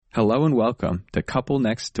Hello and welcome to Couple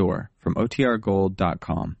Next Door from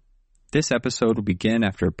OTRGold.com. This episode will begin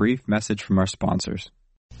after a brief message from our sponsors.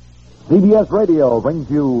 CBS Radio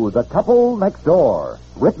brings you The Couple Next Door,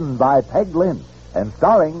 written by Peg Lynch and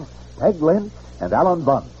starring Peg Lynch and Alan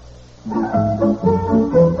Bunce.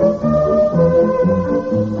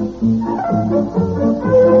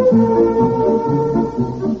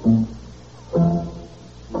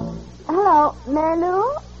 Hello, Mary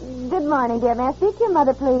Lou? Good morning, dear. May I speak to your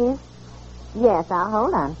mother, please? Yes, I'll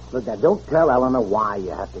hold on. Look, now, don't tell Eleanor why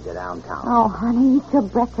you have to go downtown. Oh, honey, eat your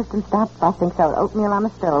breakfast and stop fussing so. Oatmeal on the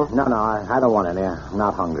stove. No, I don't want any. I'm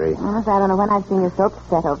not hungry. Honest, I don't know when I've seen you so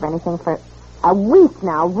upset over anything for a week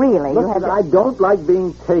now, really. Look, I don't like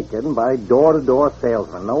being taken by door-to-door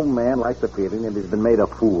salesmen. No man likes the feeling that he's been made a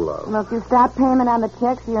fool of. Look, you stop payment on the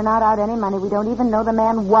checks, so you're not out any money. We don't even know the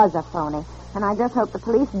man was a phony. And I just hope the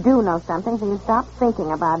police do know something, so you stop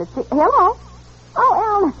thinking about it. See, hello?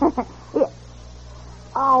 Oh, Ellen. Yeah.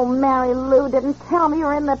 Oh, Mary Lou didn't tell me you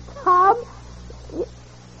were in the tub.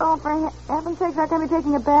 Oh, for heaven's sake, how come you're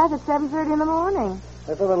taking a bath at 7:30 in the morning?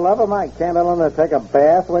 For the love of Mike, can't Eleanor take a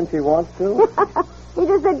bath when she wants to? He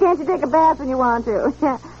just said, can't you take a bath when you want to?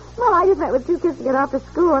 Well, I just met with two kids to get off to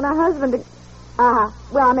school and a husband to... Well,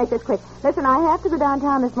 I'll make this quick. Listen, I have to go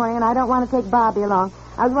downtown this morning, and I don't want to take Bobby along.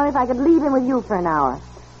 I was wondering if I could leave him with you for an hour.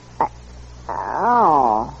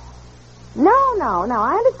 Oh. No,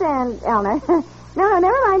 I understand, Eleanor. No,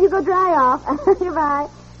 never mind. You go dry off. Goodbye.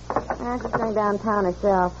 She's going downtown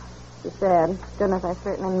herself. She said, goodness, I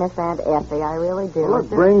certainly miss Aunt Effie. I really do. Well, look,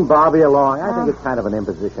 bring Bobby along. I think it's kind of an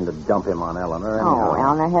imposition to dump him on Eleanor. Anyhow. Oh,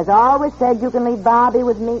 Eleanor has always said you can leave Bobby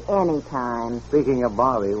with me anytime. Speaking of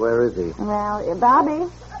Bobby, where is he? Well, Bobby?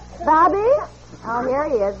 Oh, here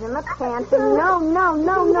he is in the pantry. No.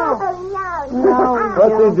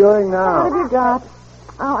 What's he doing now? What have you got?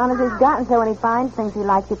 Oh, honest, he's gotten so when he finds things he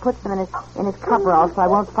likes, he puts them in his coveralls so I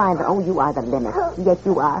won't find them. Oh, you are the limit. Yes,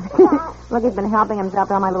 you are. Look, he's been helping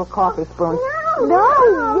himself on my little coffee spoon.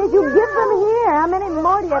 No, you give them here. How many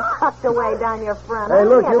more do you have tucked away down your front? Hey,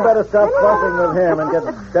 look, you better stop fussing with him and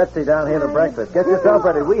get Betsy down here to breakfast. Get yourself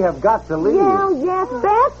ready. We have got to leave. Yes,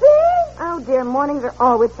 Betsy? Oh, dear, mornings are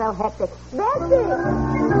always so hectic. Betsy!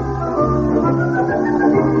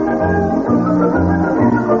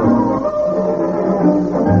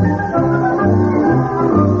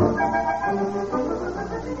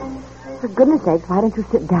 For goodness sakes, why don't you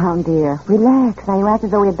sit down, dear? Relax. Now, you act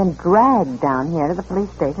as though we had been dragged down here to the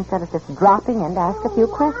police station instead of just dropping in to ask a few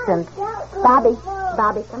questions. Bobby,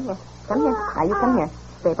 come here. Now, you come here.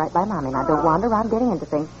 Stay right by Mommy. Now, don't wander around getting into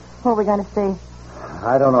things. What are we going to see?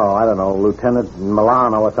 I don't know. Lieutenant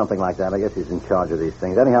Milano or something like that. I guess he's in charge of these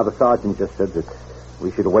things. Anyhow, the sergeant just said that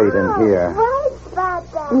we should wait in here.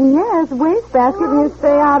 Yes, wastebasket, and you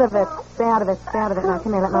stay out of it. Stay out of it. Now,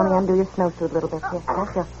 come here, let Mommy undo your snowsuit a little bit. Here,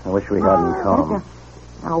 that's you. I wish we hadn't come.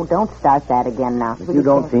 Oh, don't start that again now. You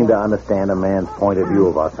don't seem to understand a man's point of view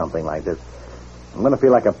about something like this. I'm going to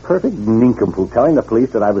feel like a perfect nincompoop telling the police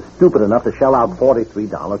that I was stupid enough to shell out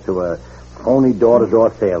 $43 to a phony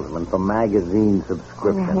door-to-door salesman for magazine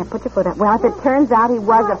subscription. Yeah, put your foot up. Well, if it turns out he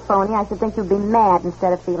was a phony, I should think you'd be mad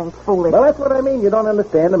instead of feeling foolish. Well, that's what I mean. You don't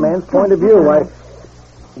understand a man's point of view.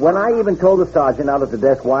 When I even told the sergeant out at the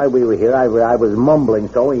desk why we were here, I was mumbling,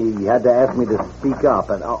 so he had to ask me to speak up.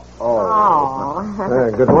 And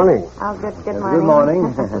good morning. Oh, good morning. Good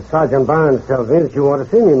morning. Sergeant Barnes tells me that you want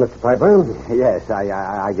to see me, Mr. Piper. Yes,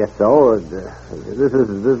 I guess so. This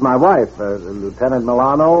is my wife, Lieutenant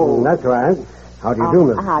Milano. That's right. How do you do,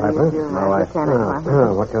 Mr. Piper? How do you do,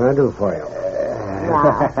 Lieutenant? What can I do for you?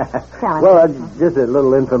 Well, just a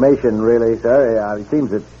little information, really, sir. It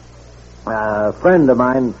seems that a friend of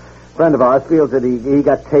ours, feels that he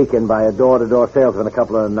got taken by a door-to-door salesman a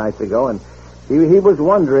couple of nights ago, and he was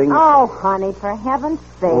wondering... Oh, honey, for heaven's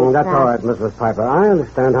sake. That's all right, Mrs. Piper. I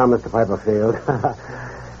understand how Mr. Piper feels.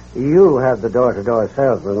 You have the door-to-door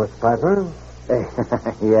salesman, Mr. Piper.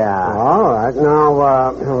 Yeah. All right.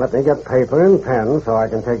 Now, let me get paper and pen so I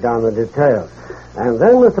can take down the details. And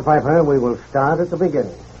then, Mr. Piper, we will start at the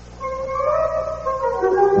beginning.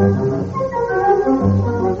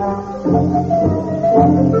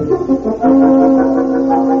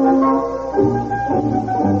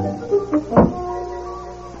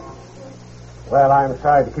 Well, I'm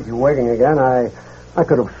sorry to keep you waiting again. I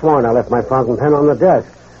could have sworn I left my fountain pen on the desk.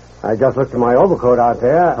 I just looked at my overcoat out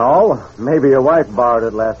there. Oh, maybe your wife borrowed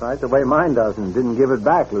it last night the way mine does and didn't give it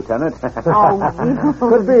back, Lieutenant. Could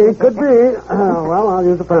be. Well, I'll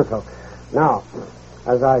use the pencil. Now,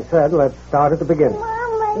 as I said, let's start at the beginning.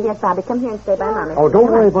 Mommy. Yes, Bobby, come here and stay by Mommy. Oh, don't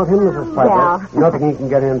worry about him, Mrs. Piper. Well. Nothing he can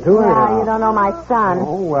get into. Well, you don't know my son.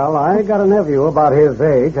 Oh, well, I got a nephew about his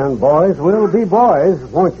age, and boys will be boys,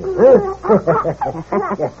 won't you?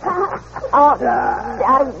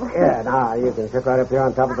 Yeah, now, you can sit right up here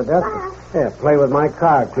on top of the desk. Yeah, play with my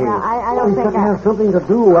car keys. I don't think have something to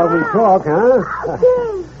do while we talk, huh?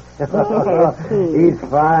 He's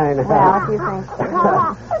fine. Well, if you think.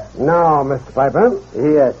 Now, Mr. Piper.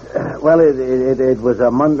 Yes. Well, it was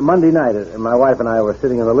a Monday night. My wife and I were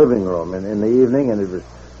sitting in the living room in the evening, and it was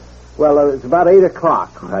about 8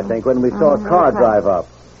 o'clock, I think, when we saw a car drive up.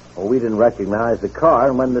 Well, we didn't recognize the car,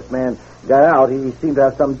 and when this man got out, he seemed to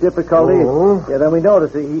have some difficulty. Yeah, then we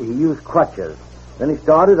noticed he used crutches. Then he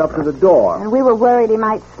started up to the door. And we were worried he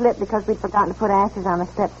might slip because we'd forgotten to put ashes on the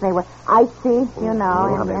steps. They were icy, you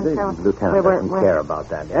know. The lieutenant doesn't care about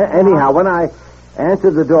that. Anyhow, when I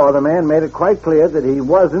answered the door, the man made it quite clear that he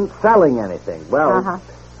wasn't selling anything. Well,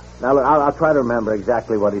 now look, I'll try to remember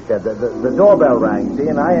exactly what he said. The doorbell rang, see,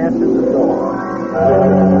 and I answered the door.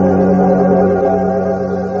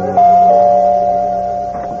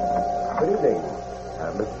 Good evening,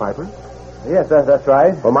 Mr. Piper. Yes, that's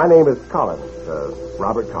right. Well, my name is Collins,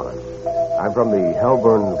 Robert Collins. I'm from the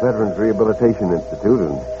Helburn Veterans Rehabilitation Institute,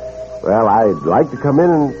 and, well, I'd like to come in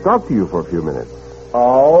and talk to you for a few minutes.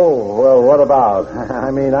 Oh, well, what about?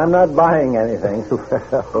 I mean, I'm not buying anything.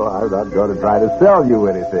 Well, I'm not going to try to sell you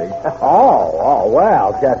anything. Oh,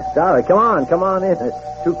 well, sorry. Come on in.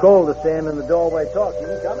 It's too cold to stand in the doorway talking.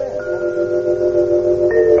 Come in.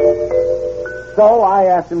 So I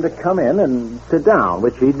asked him to come in and sit down,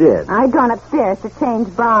 which he did. I'd gone upstairs to change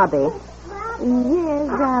Bobby. Yes,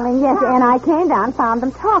 darling, yes. And I came down, found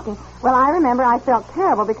them talking. Well, I remember I felt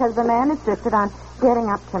terrible because the man insisted on getting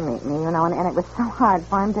up to meet me, you know, and it was so hard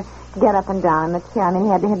for him to get up and down in the chair. I mean, he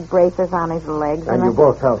had to have braces on his legs. And you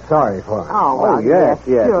both felt sorry for him. Oh, well, yes,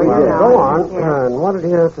 sure, we you did. know. Go on. Yes. And what did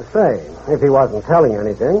he have to say? If he wasn't telling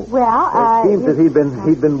anything. Well, it seems that he'd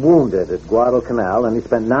been wounded at Guadalcanal, and he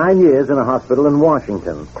spent 9 years in a hospital in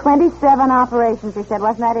Washington. 27 operations, he said.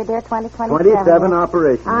 Wasn't that it, dear? 27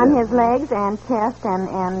 operations. On his legs and chest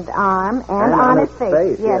and arm and on his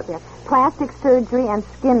face. Yes. Plastic surgery and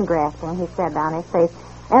skin grafting, he said, on his face.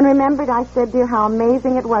 And remembered, I said, dear, how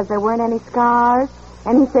amazing it was. There weren't any scars.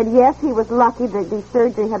 And he said, yes, he was lucky that the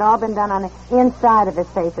surgery had all been done on the inside of his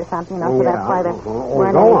face or something, you know, so that's why there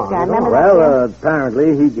weren't any scars. Well,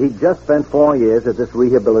 apparently, he just spent 4 years at this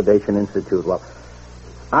rehabilitation institute. Well,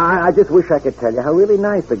 I just wish I could tell you how really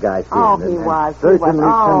nice the guy seemed. Oh, he was. Certainly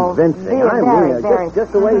convincing. Very.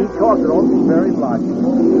 Just the way he talked, it all seemed very logical.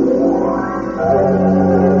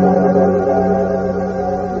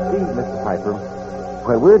 See, Mr. Piper,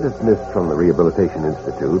 when we're dismissed from the Rehabilitation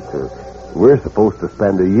Institute, we're supposed to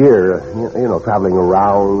spend a year, traveling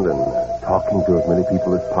around and talking to as many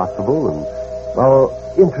people as possible and, well,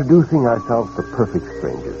 introducing ourselves to perfect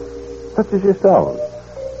strangers, such as yourselves.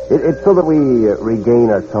 It's so that we regain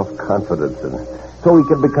our self-confidence and so we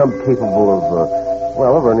can become capable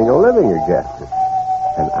of earning a living again.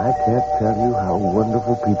 And I can't tell you how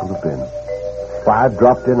wonderful people have been. Why, I've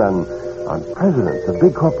dropped in on presidents of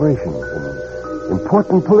big corporations and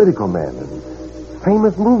important political men and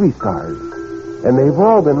famous movie stars. And they've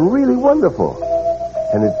all been really wonderful.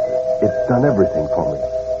 And it's done everything for me.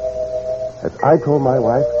 As I told my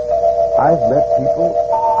wife, I've met people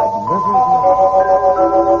I've never met.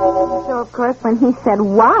 So, of course, when he said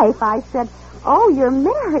wife, I said, oh, you're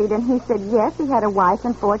married. And he said, yes, he had a wife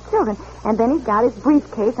and 4 children. And then he got his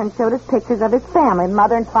briefcase and showed us pictures of his family,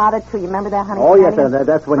 mother and father, too. You remember that, honey? Oh, yes, and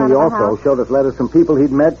that's when he also showed us letters from people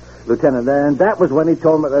he'd met, Lieutenant. And that was when he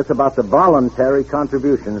told us about the voluntary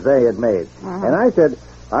contributions they had made. And I said,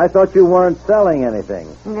 I thought you weren't selling anything.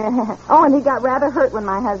 Oh, and he got rather hurt when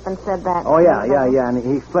my husband said that. Oh, yeah. And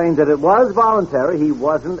he explained that it was voluntary. He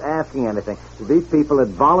wasn't asking anything. These people had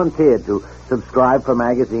volunteered to subscribe for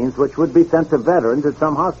magazines which would be sent to veterans at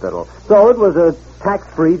some hospital. So it was a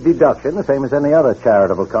tax-free deduction, the same as any other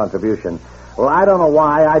charitable contribution. Well, I don't know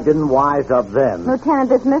why I didn't wise up then. Lieutenant,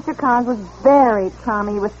 this Mr. Collins was very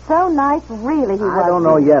charming. He was so nice, really, he was. I don't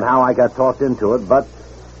know yet how I got talked into it, but...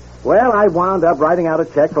 Well, I wound up writing out a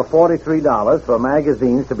check for $43 for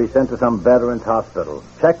magazines to be sent to some veterans' hospital.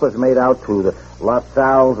 Check was made out to the La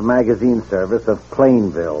Salle's magazine service of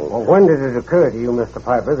Plainville. Well, when did it occur to you, Mr.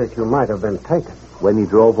 Piper, that you might have been taken? When he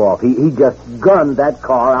drove off. He just gunned that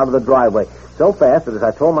car out of the driveway so fast that, as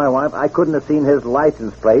I told my wife, I couldn't have seen his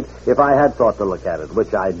license plate if I had thought to look at it,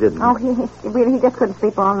 which I didn't. Oh, he just couldn't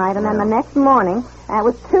sleep all night. And then the next morning, it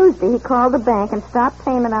was Tuesday, he called the bank and stopped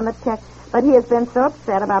payment on the check. But he has been so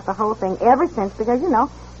upset about the whole thing ever since because,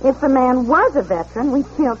 if the man was a veteran, we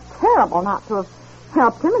feel terrible not to have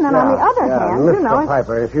helped him, and then on the other hand, Mr. you know...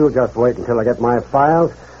 Piper, if you'll just wait until I get my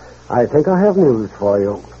files, I think I have news for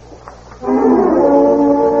you.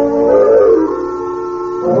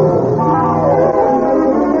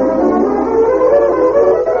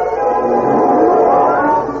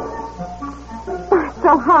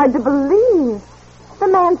 So hard to believe. The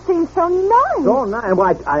man seems so nice. So nice.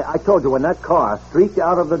 Well, I told you, when that car streaked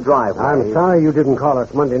out of the driveway... I'm sorry you didn't call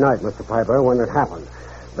us Monday night, Mr. Piper, when it happened.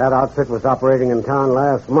 That outfit was operating in town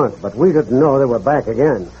last month, but we didn't know they were back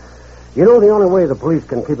again. You know, the only way the police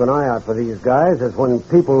can keep an eye out for these guys is when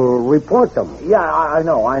people report them. Yeah, I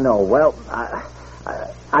know. Well,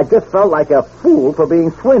 I just felt like a fool for being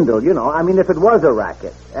swindled, you know. I mean, if it was a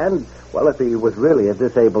racket. And, well, if he was really a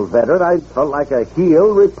disabled veteran, I felt like a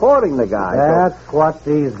heel reporting the guy. That's what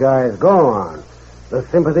these guys go on. The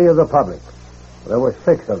sympathy of the public. There were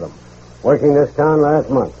 6 of them working this town last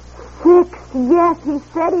month. 6? Yes, he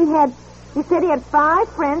said he had 5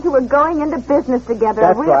 friends who were going into business together.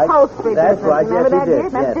 That's right. Reupholstery That's business. right. Remember Yes, that? he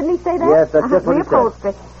did. Yes. Didn't he say that? Yes, that's just what he said.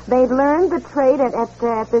 Reupholstery. They'd learned the trade at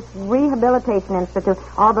this rehabilitation institute,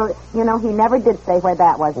 although, you know, he never did say where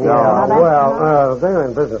that was. They're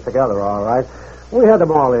in business together, all right. We had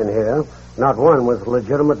them all in here. Not one was a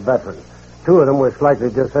legitimate veteran. 2 of them were slightly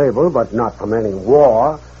disabled, but not from any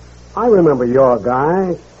war. I remember your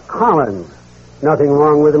guy, Collins. Nothing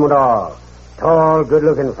wrong with him at all. Tall,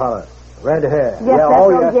 good-looking fella. Red hair. Yes,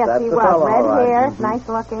 that's he the was. fellow, Red all right. hair, Mm-hmm. nice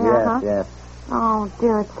looking, Yes. Oh,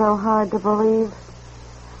 dear, it's so hard to believe.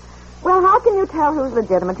 Well, how can you tell who's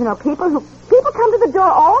legitimate? You know, people come to the door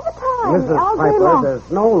all the time, Mrs. all day Piper, long. there's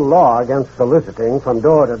no law against soliciting from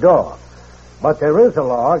door to door. But there is a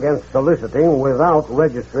law against soliciting without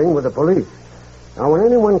registering with the police. Now, when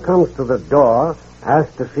anyone comes to the door,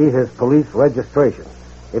 ask to see his police registration.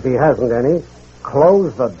 If he hasn't any,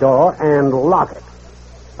 close the door and lock it.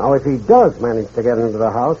 Now, if he does manage to get into the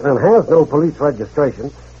house and has no police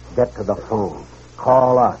registration, get to the phone.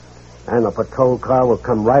 Call us, and a patrol car will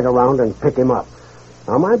come right around and pick him up.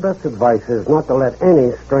 Now, my best advice is not to let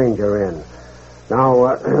any stranger in. Now,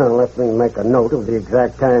 let me make a note of the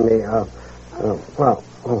exact time he,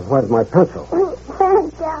 where's my pencil?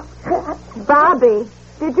 Bobby,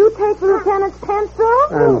 did you take Lieutenant's pencil?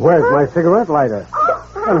 And where's my cigarette lighter?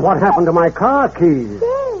 And what happened to my car keys?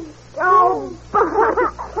 Oh,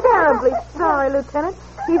 Bobby, terribly sorry, Lieutenant.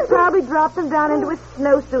 He's probably dropped them down into his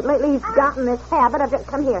snowsuit. Lately, he's gotten this habit of just...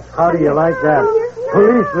 Come here. How do you like that?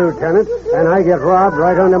 Police, Lieutenant, and I get robbed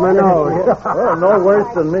right under my nose. Well, no worse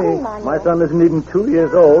than me. My son isn't even 2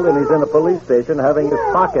 years old, and he's in a police station having his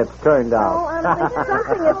pockets turned out.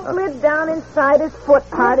 Something has slid down inside his foot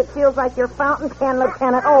part. It feels like your fountain pen,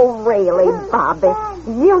 Lieutenant. Oh, really, Bobby?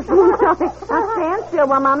 You know. Now stand still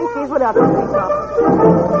while Mommy sees what others think of.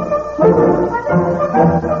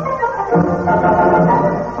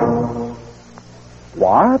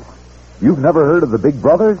 What? You've never heard of the Big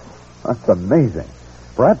Brothers? That's amazing.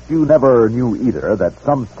 Perhaps you never knew either that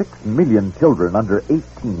some 6 million children under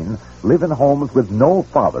 18 live in homes with no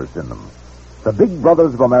fathers in them. The Big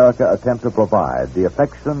Brothers of America attempt to provide the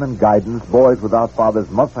affection and guidance boys without fathers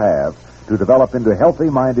must have to develop into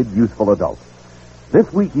healthy-minded, useful adults.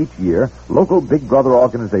 This week each year, local Big Brother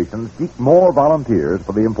organizations seek more volunteers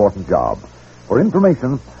for the important job. For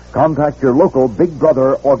information, contact your local Big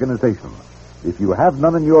Brother organization. If you have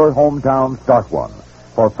none in your hometown, start one.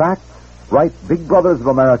 For facts, write Big Brothers of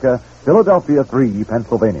America, Philadelphia 3,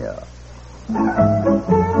 Pennsylvania.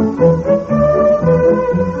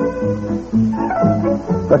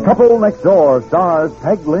 The Couple Next Door stars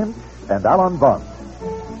Peg Lynch and Alan Bunn.